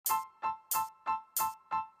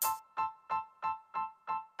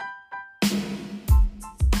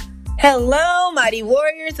Hello, mighty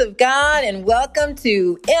warriors of God, and welcome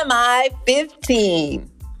to MI 15.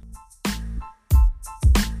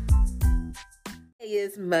 Today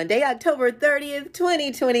is Monday, October 30th,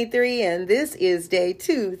 2023, and this is day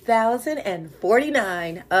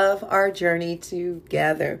 2049 of our journey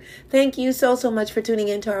together. Thank you so much for tuning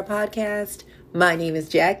into our podcast. My name is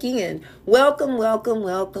Jackie, and welcome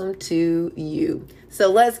to you. So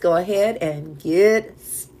let's go ahead and get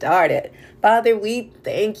started. Father, we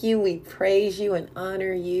thank you, we praise you and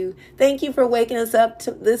honor you. Thank you for waking us up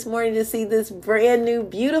this morning to see this brand new,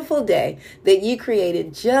 beautiful day that you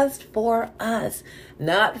created just for us.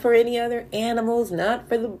 Not for any other animals, not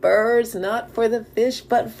for the birds, not for the fish,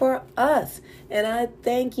 but for us. And I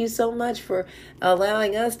thank you so much for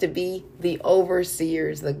allowing us to be the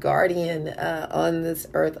overseers, the guardian on this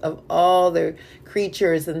earth of all the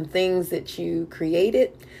creatures and things that you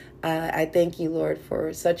created. I thank you, Lord,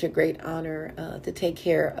 for such a great honor to take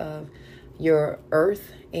care of your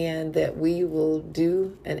earth, and that we will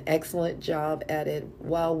do an excellent job at it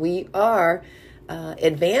while we are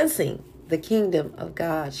advancing the kingdom of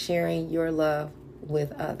God, sharing your love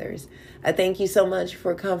with others. I thank you so much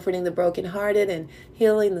for comforting the brokenhearted and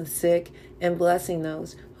healing the sick and blessing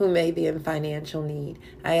those who may be in financial need.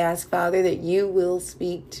 I ask, Father, that you will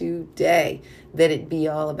speak today, that it be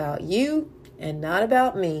all about you and not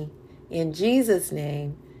about me. In Jesus'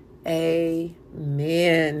 name,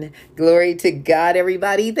 amen. Glory to God,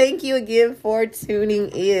 everybody. Thank you again for tuning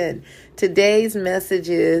in. Today's message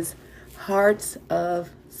is Hearts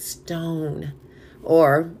of Stone,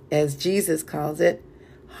 or as Jesus calls it,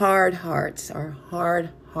 hard hearts or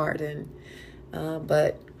hard hardened.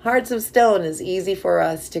 But hearts of stone is easy for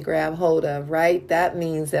us to grab hold of, right? That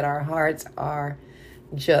means that our hearts are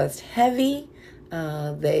just heavy.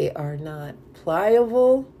 They are not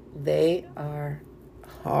pliable. They are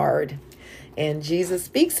hard. And Jesus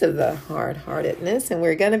speaks of the hard-heartedness, and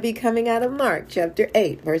we're going to be coming out of Mark chapter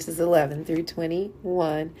 8, verses 11 through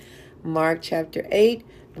 21. Mark chapter 8,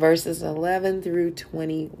 verses 11 through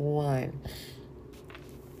 21.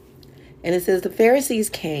 And it says, the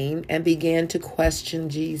Pharisees came and began to question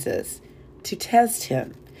Jesus to test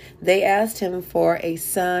him. They asked him for a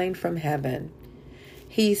sign from heaven.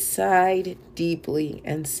 He sighed deeply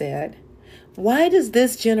and said, why does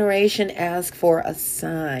this generation ask for a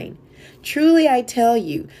sign? Truly I tell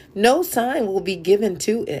you, no sign will be given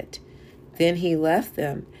to it. Then he left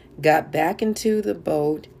them, got back into the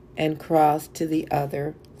boat, and crossed to the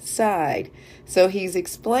other side. So he's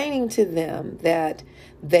explaining to them that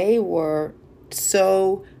they were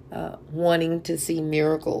so wanting to see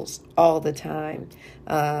miracles all the time.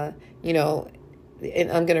 And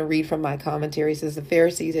I'm going to read from my commentary. It says the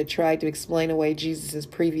Pharisees had tried to explain away Jesus'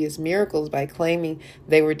 previous miracles by claiming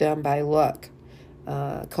they were done by luck,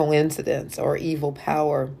 coincidence, or evil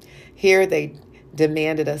power. Here they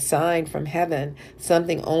demanded a sign from heaven,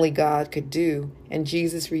 something only God could do. And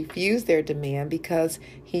Jesus refused their demand because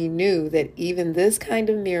he knew that even this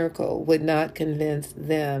kind of miracle would not convince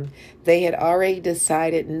them. They had already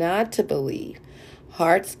decided not to believe.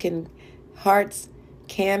 Hearts can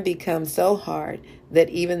become so hard that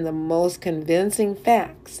even the most convincing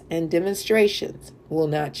facts and demonstrations will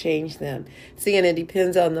not change them. See, and it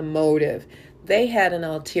depends on the motive. They had an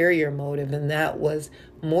ulterior motive, and that was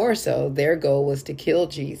more so their goal was to kill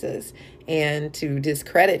Jesus and to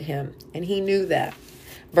discredit him, and he knew that.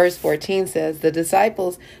 Verse 14 says, the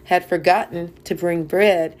disciples had forgotten to bring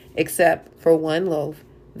bread except for one loaf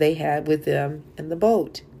they had with them in the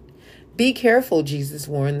boat. Be careful, Jesus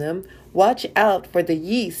warned them. Watch out for the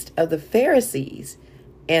yeast of the Pharisees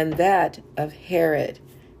and that of Herod.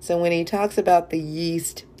 So when he talks about the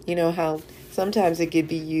yeast, you know how sometimes it could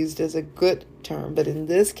be used as a good term, but in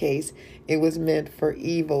this case, it was meant for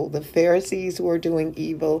evil. The Pharisees were doing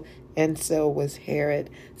evil, and so was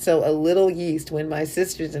Herod. So a little yeast, when my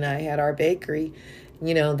sisters and I had our bakery,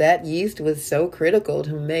 that yeast was so critical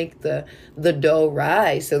to make the dough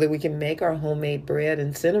rise so that we can make our homemade bread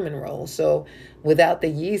and cinnamon rolls. So without the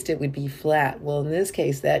yeast, it would be flat. Well, in this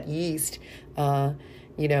case, that yeast,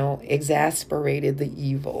 exasperated the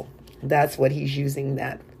evil. That's what he's using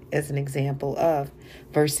that as an example of.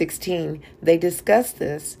 Verse 16, they discussed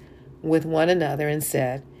this with one another and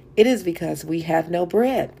said, it is because we have no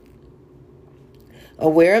bread.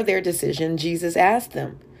 Aware of their decision, Jesus asked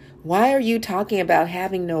them, why are you talking about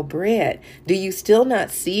having no bread? Do you still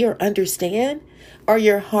not see or understand? Are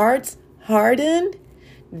your hearts hardened?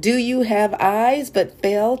 Do you have eyes but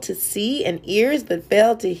fail to see and ears but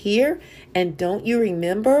fail to hear? And don't you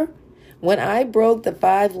remember when I broke the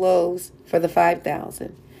 5 loaves for the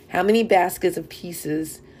 5,000? How many baskets of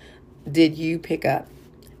pieces did you pick up?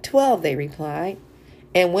 12, they replied.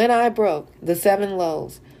 And when I broke the 7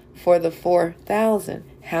 loaves for the 4,000,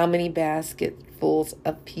 how many basketfuls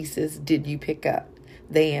of pieces did you pick up?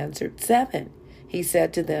 They answered, 7. He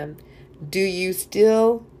said to them, do you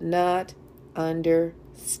still not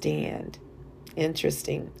understand?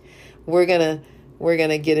 Interesting. We're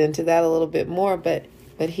gonna get into that a little bit more, but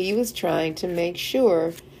he was trying to make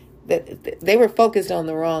sure that they were focused on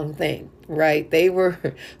the wrong thing, right? They were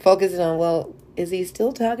focused on, well, is he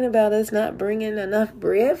still talking about us not bringing enough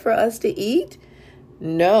bread for us to eat?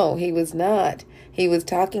 No, he was not. He was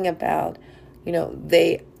talking about,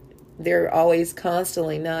 they're always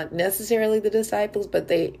constantly, not necessarily the disciples, but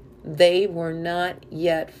they were not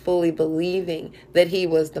yet fully believing that he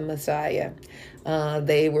was the Messiah.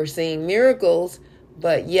 They were seeing miracles,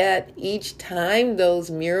 but yet each time those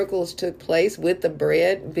miracles took place with the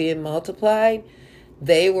bread being multiplied,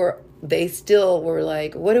 they still were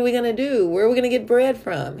like, what are we going to do? Where are we going to get bread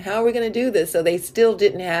from? How are we going to do this? So they still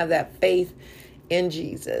didn't have that faith in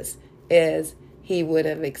Jesus as he would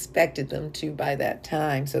have expected them to by that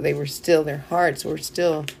time. So their hearts were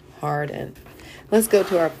still hardened. Let's go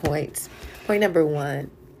to our points. Point number 1,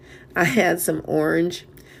 I had some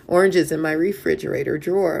oranges in my refrigerator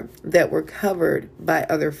drawer that were covered by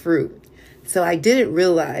other fruit. So I didn't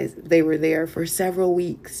realize they were there for several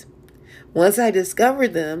weeks. Once I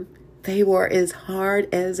discovered them, they were as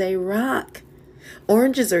hard as a rock.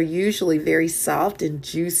 Oranges are usually very soft and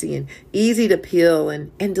juicy and easy to peel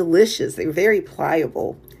and delicious. They're very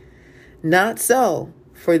pliable. Not so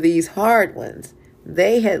for these hard ones.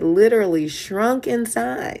 They had literally shrunk in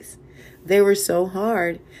size. They were so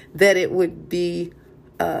hard that it would be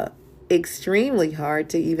extremely hard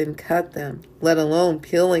to even cut them, let alone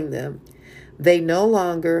peeling them. They no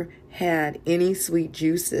longer had any sweet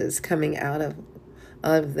juices coming out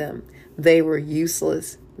of them. They were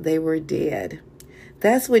useless. They were dead.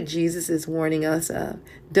 That's what Jesus is warning us of.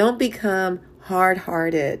 Don't become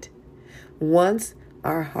hard-hearted. Once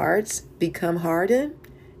our hearts become hardened,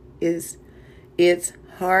 it's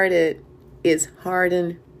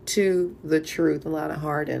hardened to the truth. A lot of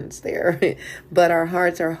hardens there. But our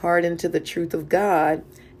hearts are hardened to the truth of God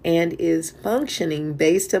and is functioning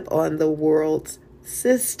based upon the world's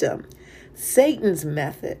system, Satan's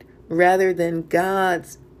method, rather than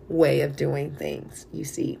God's way of doing things, you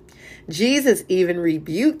see. Jesus even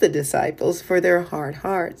rebuked the disciples for their hard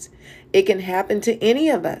hearts. It can happen to any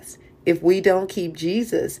of us if we don't keep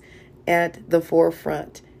Jesus at the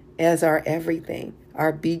forefront as our everything,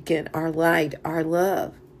 our beacon, our light, our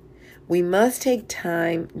love. We must take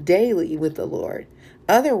time daily with the Lord.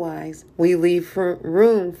 Otherwise, we leave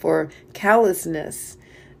room for callousness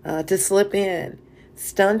to slip in,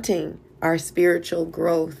 stunting our spiritual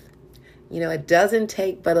growth. It doesn't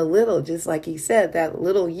take but a little, just like he said, that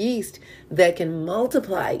little yeast that can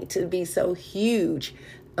multiply to be so huge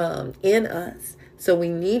in us. So we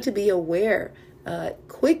need to be aware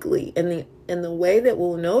quickly. And the way that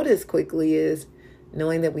we'll notice quickly is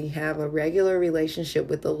knowing that we have a regular relationship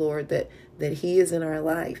with the Lord, that he is in our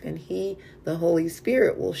life, and the Holy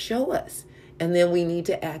Spirit will show us. And then we need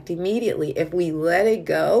to act immediately. If we let it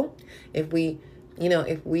go, if we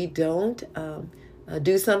don't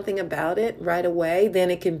do something about it right away, then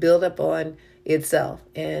it can build up on itself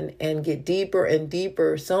and get deeper and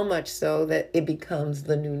deeper, so much so that it becomes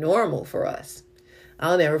the new normal for us.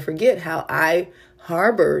 I'll never forget how I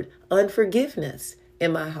harbored unforgiveness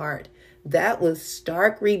in my heart. That was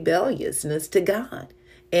stark rebelliousness to God.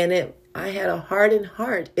 And I had a hardened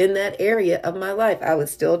heart in that area of my life. I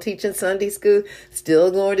was still teaching Sunday school,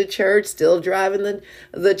 still going to church, still driving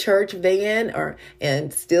the church van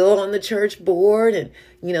and still on the church board,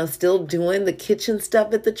 and, still doing the kitchen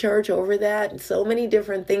stuff at the church over that. And so many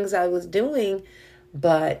different things I was doing.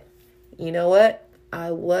 But you know what?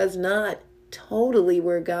 I was not totally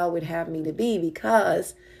where God would have me to be,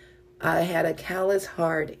 because I had a callous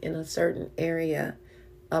heart in a certain area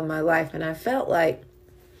of my life. And I felt like,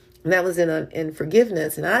 and that was in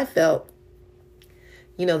forgiveness. And I felt,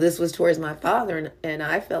 this was towards my father, and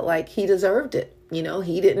I felt like he deserved it.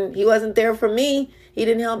 He wasn't there for me. He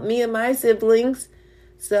didn't help me and my siblings.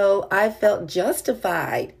 So I felt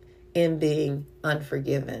justified in being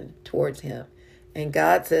unforgiven towards him. And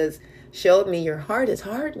God showed me your heart is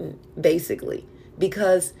hardened, basically,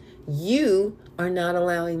 because you are not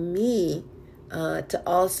allowing me to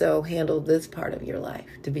also handle this part of your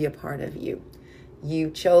life, to be a part of you.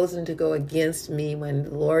 You've chosen to go against me when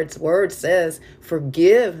the Lord's word says,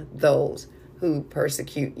 forgive those who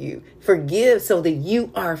persecute you. Forgive so that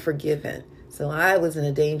you are forgiven. So I was in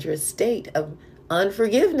a dangerous state of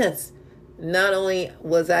unforgiveness. Not only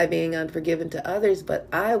was I being unforgiven to others, but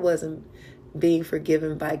I wasn't being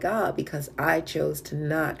forgiven by God because I chose to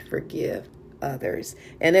not forgive others.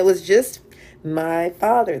 And it was just my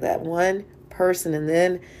father, that one person. And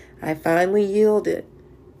then I finally yielded.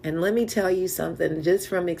 And let me tell you something, just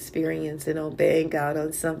from experience in obeying God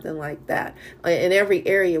on something like that. In every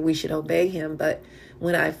area, we should obey him. But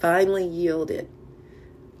when I finally yielded,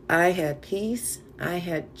 I had peace. I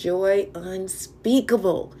had joy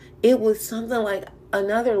unspeakable. It was something like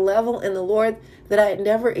another level in the Lord that I had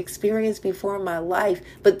never experienced before in my life.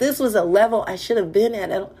 But this was a level I should have been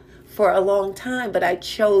at for a long time, but I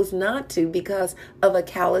chose not to because of a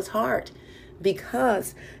callous heart,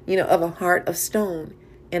 because, of a heart of stone.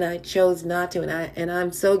 And I chose not to. And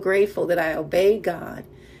I'm so grateful that I obeyed God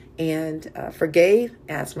and forgave,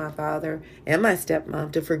 asked my father and my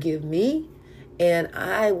stepmom to forgive me. And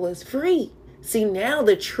I was free. See, now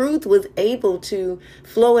the truth was able to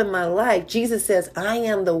flow in my life. Jesus says, I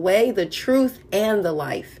am the way, the truth, and the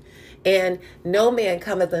life. And no man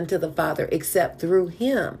cometh unto the Father except through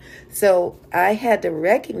him. So I had to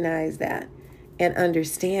recognize that and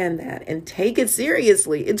understand that and take it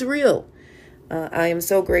seriously. It's real. I am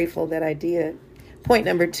so grateful that I did. Point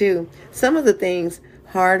number 2, some of the things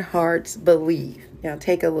hard hearts believe. Now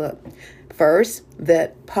take a look. First,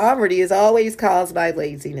 that poverty is always caused by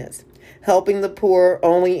laziness. Helping the poor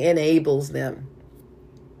only enables them.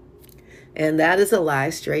 And that is a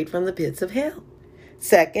lie straight from the pits of hell.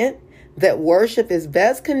 Second, that worship is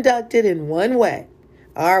best conducted in one way,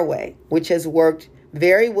 our way, which has worked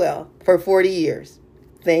very well for 40 years.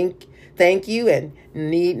 Thank you, and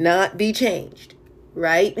need not be changed,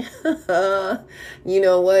 right? You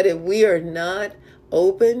know what? If we are not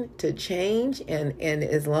open to change, and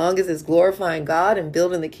as long as it's glorifying God and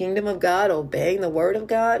building the kingdom of God, obeying the word of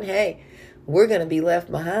God, hey, we're going to be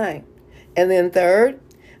left behind. And then third,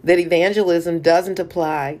 that evangelism doesn't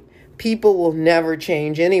apply. People will never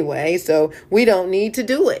change anyway, so we don't need to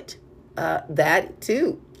do it. That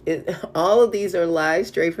too. All of these are lies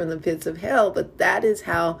straight from the pits of hell, but that is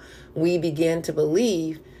how we begin to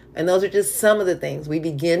believe. And those are just some of the things we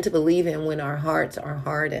begin to believe in when our hearts are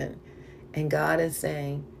hardened. And God is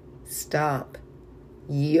saying, stop,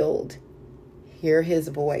 yield, hear his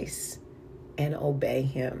voice, and obey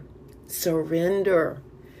him. Surrender.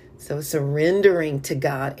 So surrendering to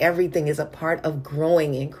God, everything is a part of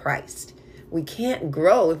growing in Christ. We can't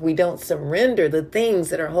grow if we don't surrender the things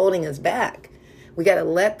that are holding us back. We got to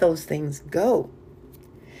let those things go.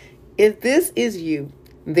 If this is you,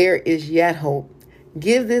 there is yet hope.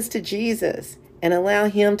 Give this to Jesus and allow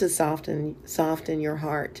him to soften your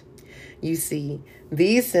heart. You see,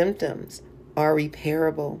 these symptoms are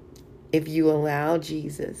repairable if you allow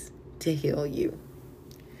Jesus to heal you.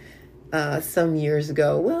 Some years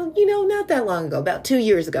ago, not that long ago, about 2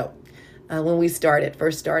 years ago, when we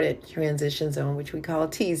first started Transition Zone, which we call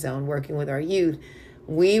T-Zone, working with our youth,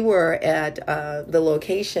 we were at the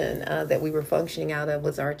location that we were functioning out of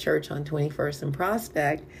was our church on 21st and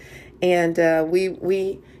Prospect. And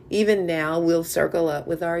we even now we'll circle up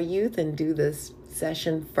with our youth and do this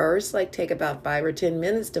session first, like take about 5 or 10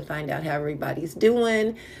 minutes to find out how everybody's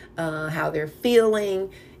doing, how they're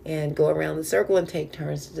feeling, and go around the circle and take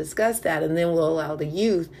turns to discuss that. And then we'll allow the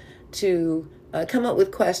youth to come up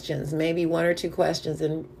with questions, maybe 1 or 2 questions.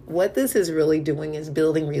 And what this is really doing is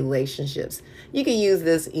building relationships. You can use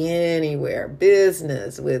this anywhere,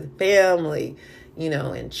 business, with family,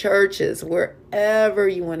 in churches, wherever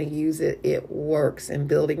you want to use it, it works in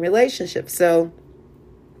building relationships. So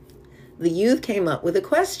the youth came up with a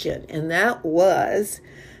question, and that was,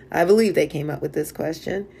 I believe they came up with this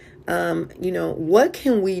question, what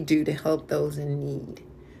can we do to help those in need?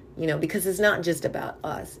 Because it's not just about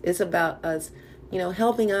us. It's about us,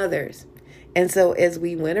 helping others. And so as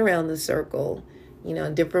we went around the circle,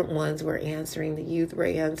 different ones were answering, the youth were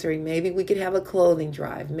answering, maybe we could have a clothing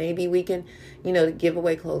drive. Maybe we can, give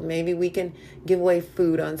away clothes. Maybe we can give away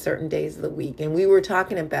food on certain days of the week. And we were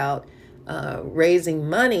talking about raising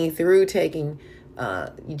money through taking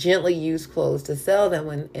gently used clothes to sell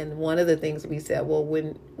them. And one of the things we said, well,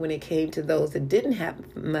 when it came to those that didn't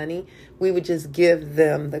have money, we would just give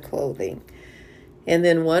them the clothing. And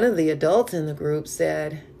then one of the adults in the group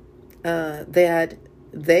said that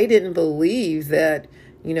they didn't believe that,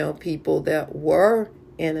 people that were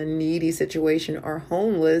in a needy situation or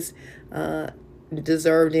homeless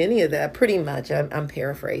deserved any of that. Pretty much, I'm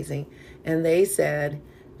paraphrasing. And they said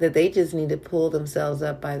that they just need to pull themselves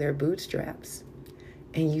up by their bootstraps.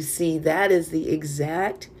 And you see, that is the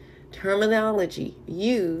exact terminology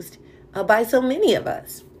used by so many of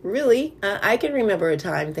us. Really, I can remember a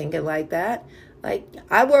time thinking like that. Like,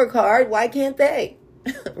 I work hard, why can't they?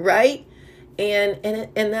 Right? And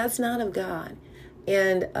that's not of God.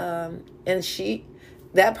 And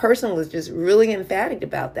that person was just really emphatic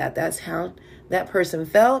about that. That's how that person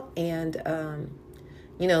felt. And,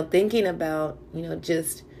 thinking about,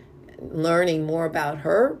 just learning more about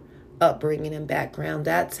her upbringing and background,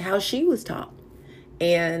 that's how she was taught.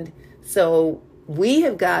 And so we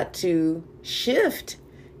have got to shift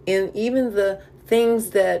in even the things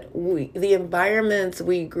that the environments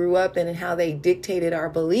we grew up in and how they dictated our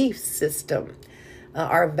belief system,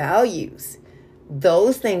 our values.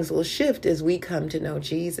 Those things will shift as we come to know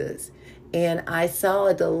Jesus. And I saw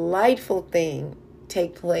a delightful thing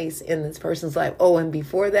take place in this person's life. Oh, and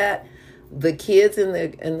before that, the kids in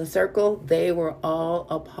the circle, they were all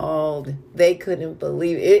appalled. They couldn't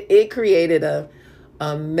believe it. It created a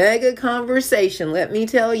mega conversation, let me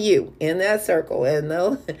tell you, in that circle. And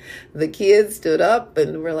the kids stood up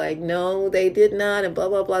and were like, no, they did not, and blah,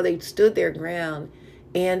 blah, blah. They stood their ground.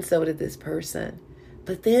 And so did this person.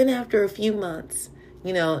 But then after a few months,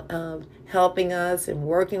 helping us and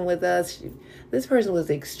working with us, this person was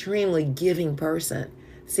an extremely giving person.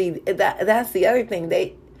 See, that's the other thing.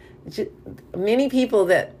 Many people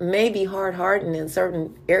that may be hard-hardened in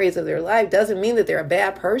certain areas of their life doesn't mean that they're a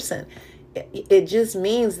bad person. It just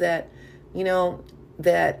means that,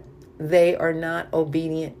 that they are not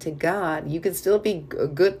obedient to God. You can still be a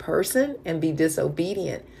good person and be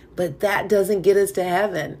disobedient, but that doesn't get us to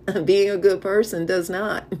heaven. Being a good person does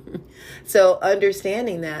not. So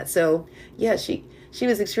understanding that. So yeah, she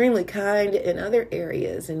was extremely kind in other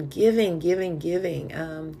areas and giving.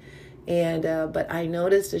 But I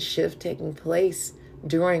noticed a shift taking place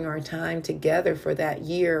during our time together for that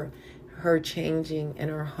year, her changing and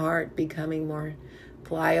her heart becoming more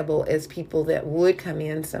pliable as people that would come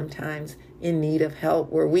in sometimes in need of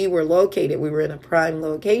help where we were located. We were in a prime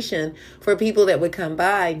location for people that would come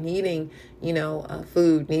by needing,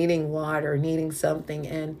 food, needing water, needing something.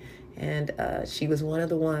 And she was one of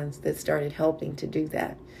the ones that started helping to do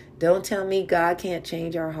that. Don't tell me God can't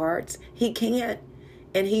change our hearts. He can't.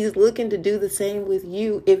 And he's looking to do the same with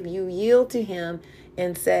you if you yield to him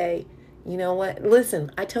and say, you know what?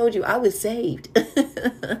 Listen, I told you I was saved.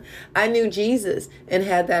 I knew Jesus and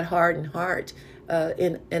had that hardened heart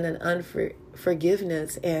in an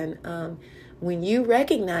unforgiveness. And when you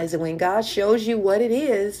recognize it, when God shows you what it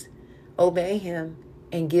is, obey him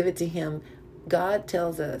and give it to him. God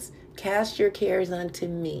tells us, cast your cares unto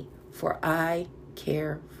me, for I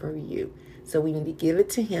care for you. So we need to give it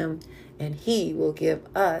to him, and he will give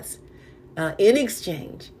us, in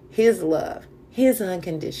exchange, his love, his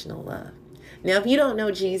unconditional love. Now, if you don't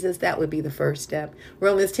know Jesus, that would be the first step.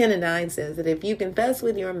 Romans 10:9 says that if you confess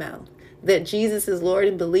with your mouth that Jesus is Lord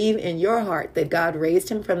and believe in your heart that God raised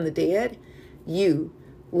him from the dead, you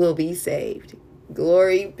will be saved.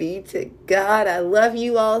 Glory be to God. I love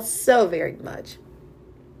you all so very much.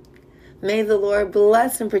 May the Lord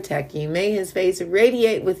bless and protect you. May his face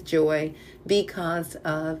radiate with joy because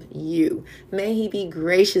of you. May he be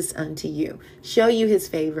gracious unto you, show you his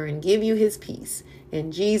favor, and give you his peace.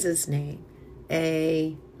 In Jesus' name,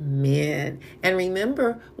 amen. And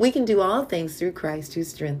remember, we can do all things through Christ who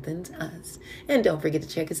strengthens us. And don't forget to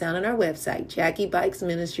check us out on our website,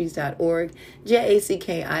 JackieBikesMinistries.org,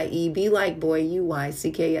 JACKIE, like boy,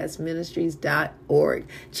 UYCKS Ministries.org.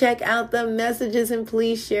 Check out the messages and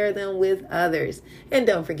please share them with others. And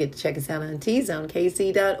don't forget to check us out on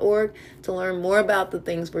TZoneKC.org to learn more about the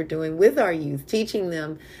things we're doing with our youth, teaching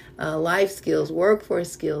them life skills,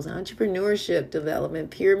 workforce skills, entrepreneurship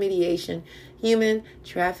development, peer mediation, human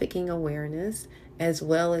trafficking awareness, as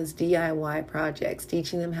well as DIY projects,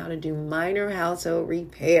 teaching them how to do minor household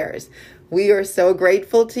repairs. We are so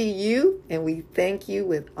grateful to you, and we thank you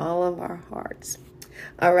with all of our hearts.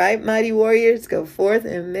 All right, mighty warriors, go forth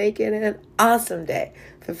and make it an awesome day,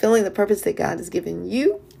 fulfilling the purpose that God has given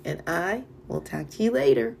you, and I will talk to you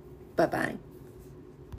later. Bye-bye.